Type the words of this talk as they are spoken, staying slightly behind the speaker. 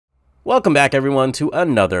Welcome back everyone to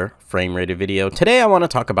another frame rated video. Today I want to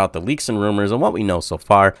talk about the leaks and rumors and what we know so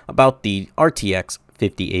far about the RTX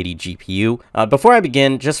 5080 GPU. Before I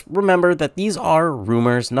begin, just remember that these are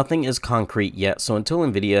rumors. Nothing is concrete yet, so until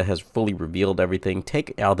NVIDIA has fully revealed everything,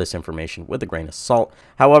 take all this information with a grain of salt.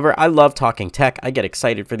 However, I love talking tech. I get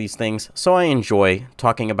excited for these things, so I enjoy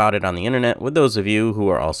talking about it on the internet with those of you who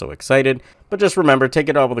are also excited. But just remember, take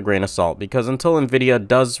it all with a grain of salt, because until NVIDIA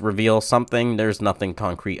does reveal something, there's nothing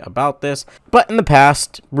concrete about this. But in the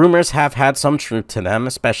past, rumors have had some truth to them,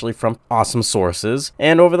 especially from awesome sources,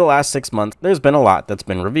 and over the last 6 months, there's been a lot that's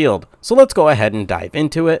been revealed. So let's go ahead and dive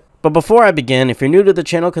into it. But before I begin, if you're new to the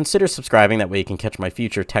channel, consider subscribing. That way you can catch my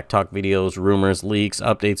future tech talk videos, rumors, leaks,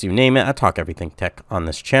 updates, you name it. I talk everything tech on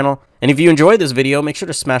this channel. And if you enjoyed this video, make sure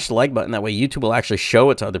to smash the like button. That way YouTube will actually show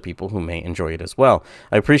it to other people who may enjoy it as well.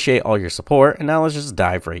 I appreciate all your support, and now let's just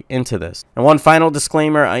dive right into this. And one final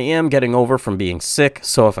disclaimer, I am getting over from being sick,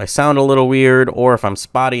 so if I sound a little weird or if I'm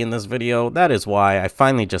spotty in this video, that is why. I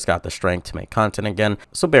finally just got the strength to make content again,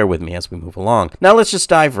 so bear with me as we move along. Now let's just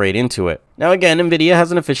dive right into it. Now again, NVIDIA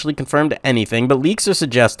hasn't officially confirmed anything, but leaks are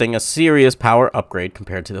suggesting a serious power upgrade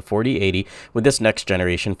compared to the 4080 with this next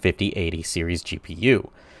generation 5080 series GPU.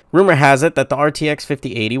 Rumor has it that the RTX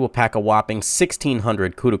 5080 will pack a whopping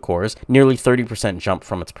 1600 CUDA cores, nearly 30% jump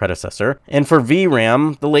from its predecessor. And for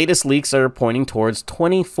VRAM, the latest leaks are pointing towards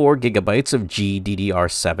 24 gigabytes of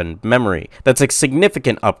GDDR7 memory. That's a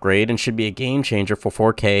significant upgrade and should be a game changer for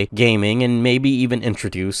 4K gaming and maybe even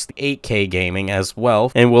introduce 8K gaming as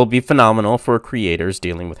well, and will be phenomenal for creators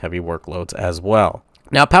dealing with heavy workloads as well.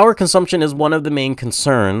 Now, power consumption is one of the main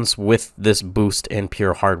concerns with this boost in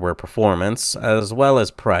pure hardware performance, as well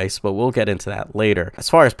as price, but we'll get into that later. As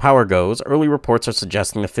far as power goes, early reports are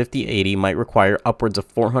suggesting the 5080 might require upwards of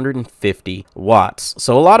 450 watts.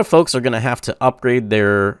 So a lot of folks are going to have to upgrade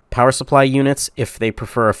their power supply units if they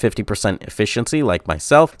prefer a 50% efficiency, like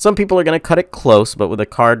myself. Some people are going to cut it close, but with a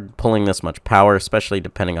card pulling this much power, especially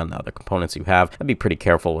depending on the other components you have, I'd be pretty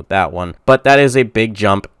careful with that one. But that is a big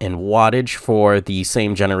jump in wattage for the same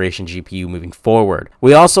generation GPU moving forward.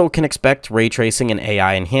 We also can expect ray tracing and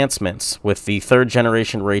AI enhancements with the 3rd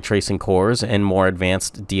generation ray tracing cores and more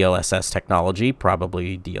advanced DLSS technology,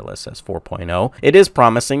 probably DLSS 4.0. It is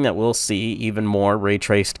promising that we'll see even more ray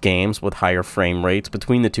traced games with higher frame rates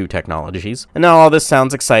between the two technologies. And now all this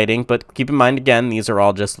sounds exciting, but keep in mind again, these are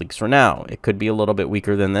all just leaks for now. It could be a little bit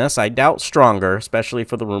weaker than this. I doubt stronger, especially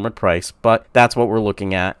for the rumored price, but that's what we're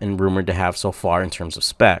looking at and rumored to have so far in terms of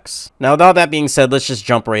specs. Now, with all that being said, let's just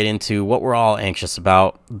jump right into what we're all anxious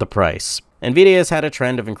about, the price. NVIDIA has had a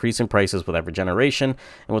trend of increasing prices with every generation,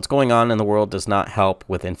 and what's going on in the world does not help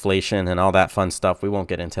with inflation and all that fun stuff. We won't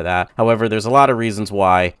get into that. However, there's a lot of reasons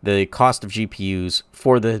why the cost of GPUs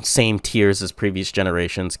for the same tiers as previous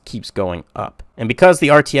generations keeps going up. And because the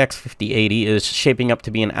RTX 5080 is shaping up to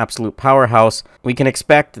be an absolute powerhouse, we can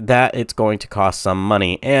expect that it's going to cost some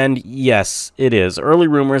money. And yes, it is. Early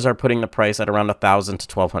rumors are putting the price at around $1,000 to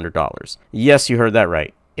 $1,200. Yes, you heard that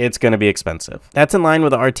right. It's going to be expensive. That's in line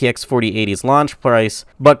with the RTX 4080's launch price,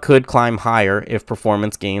 but could climb higher if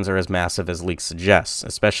performance gains are as massive as leaks suggest,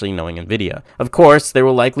 especially knowing NVIDIA. Of course, there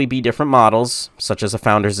will likely be different models, such as a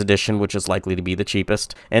Founders Edition, which is likely to be the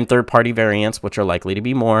cheapest, and third-party variants, which are likely to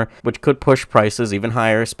be more, which could push prices even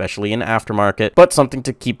higher, especially in aftermarket. But something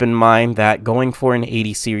to keep in mind that going for an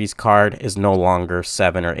 80 series card is no longer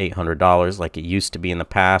 $700 or $800 like it used to be in the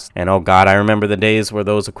past. And oh god, I remember the days where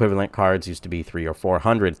those equivalent cards used to be $300 or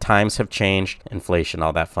 $400. Times have changed, inflation,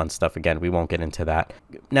 all that fun stuff. Again, we won't get into that.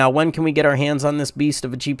 Now, when can we get our hands on this beast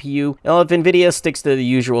of a GPU? Well, if NVIDIA sticks to the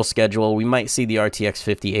usual schedule, we might see the RTX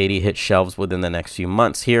 5080 hit shelves within the next few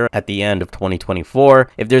months here at the end of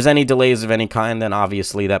 2024. If there's any delays of any kind, then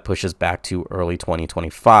obviously that pushes back to early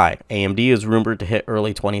 2025. AMD is rumored to hit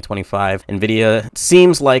early 2025. NVIDIA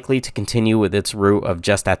seems likely to continue with its route of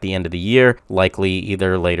just at the end of the year, likely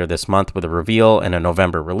either later this month with a reveal and a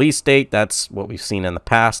November release date. That's what we've seen in the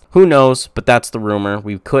past. Who knows, but that's the rumor.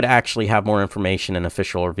 We could actually have more information and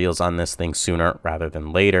official reveals on this thing sooner rather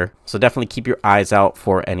than later. So definitely keep your eyes out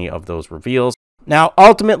for any of those reveals. Now,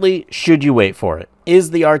 ultimately, should you wait for it?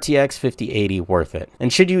 Is the RTX 5080 worth it?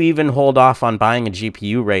 And should you even hold off on buying a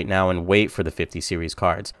GPU right now and wait for the 50 series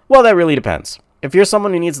cards? Well, that really depends. If you're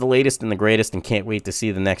someone who needs the latest and the greatest and can't wait to see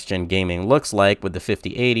the next gen gaming looks like with the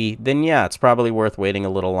 5080, then yeah, it's probably worth waiting a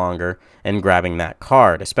little longer and grabbing that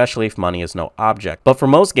card, especially if money is no object. But for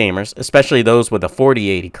most gamers, especially those with a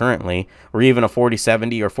 4080 currently, or even a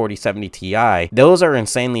 4070 or 4070 Ti, those are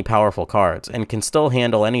insanely powerful cards and can still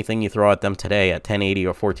handle anything you throw at them today at 1080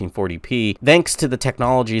 or 1440p, thanks to the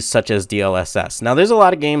technologies such as DLSS. Now, there's a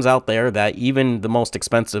lot of games out there that even the most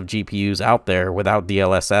expensive GPUs out there without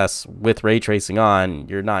DLSS, with ray tracing on,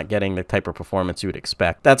 you're not getting the type of performance you would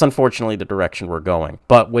expect. That's unfortunately the direction we're going.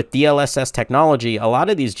 But with DLSS technology, a lot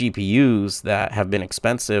of these GPUs that have been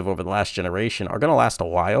expensive over the last generation are going to last a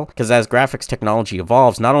while, because as graphics technology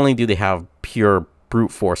evolves, not only do they have pure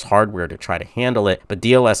brute force hardware to try to handle it, but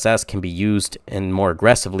DLSS can be used and more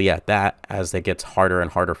aggressively at that as it gets harder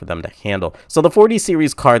and harder for them to handle. So the 40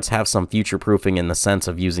 series cards have some future proofing in the sense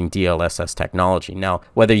of using DLSS technology. Now,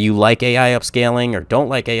 whether you like AI upscaling or don't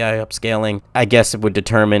like AI upscaling, I guess it would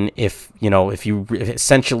determine if you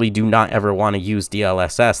essentially do not ever want to use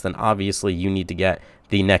DLSS, then obviously you need to get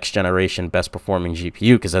the next generation best performing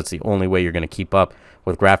GPU, because that's the only way you're going to keep up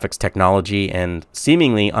with graphics technology and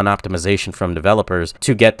seemingly unoptimization from developers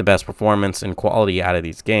to get the best performance and quality out of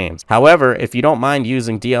these games. However, if you don't mind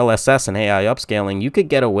using DLSS and AI upscaling, you could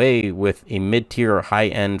get away with a mid-tier or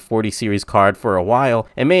high-end 40 series card for a while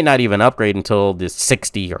and may not even upgrade until the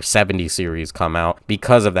 60 or 70 series come out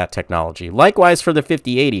because of that technology. Likewise for the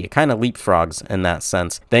 5080, it kind of leapfrogs in that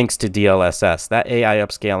sense thanks to DLSS. That AI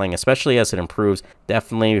upscaling, especially as it improves,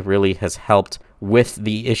 definitely really has helped with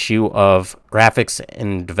the issue of graphics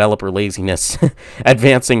and developer laziness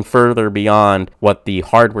advancing further beyond what the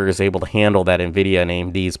hardware is able to handle that NVIDIA and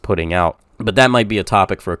AMD is putting out. But that might be a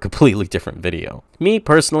topic for a completely different video. Me,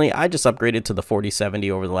 personally, I just upgraded to the 4070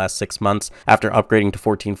 over the last 6 months after upgrading to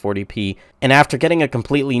 1440p, and after getting a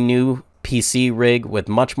completely new PC rig with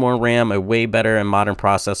much more RAM, a way better and modern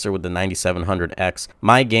processor with the 9700X,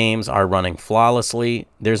 my games are running flawlessly.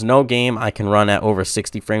 There's no game I can run at over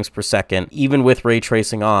 60 frames per second, even with ray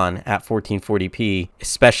tracing on at 1440p,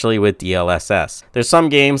 especially with DLSS. There's some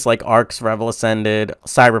games like Ark's Revel Ascended,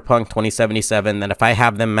 Cyberpunk 2077, that if I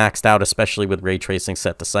have them maxed out, especially with ray tracing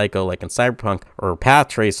set to psycho like in Cyberpunk, or path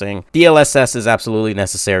tracing, DLSS is absolutely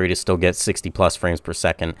necessary to still get 60 plus frames per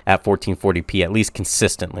second at 1440p, at least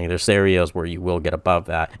consistently. There's areas where you will get above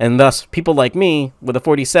that. And thus, people like me with a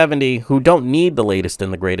 4070 who don't need the latest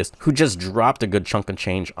and the greatest, who just dropped a good chunk of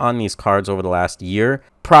change on these cards over the last year,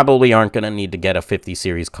 probably aren't going to need to get a 50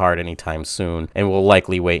 series card anytime soon and will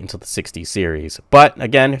likely wait until the 60 series. But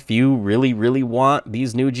again, if you really want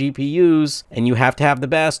these new GPUs and you have to have the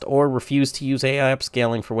best or refuse to use AI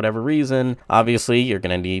upscaling for whatever reason, obviously you're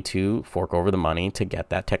going to need to fork over the money to get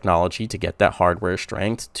that technology, to get that hardware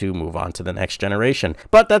strength to move on to the next generation.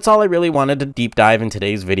 But that's all I really wanted to deep dive in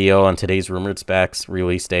today's video on today's rumored specs,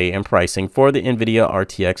 release date, and pricing for the NVIDIA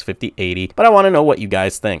RTX 5080. But I want to know what you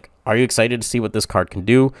guys think. Are you excited to see what this card can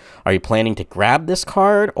do? Are you planning to grab this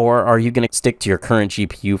card, or are you going to stick to your current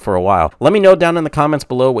GPU for a while? Let me know down in the comments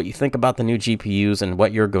below what you think about the new GPUs and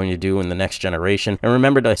what you're going to do in the next generation. And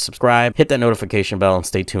remember to subscribe, hit that notification bell, and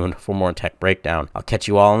stay tuned for more tech breakdown. I'll catch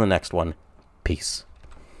you all in the next one. Peace.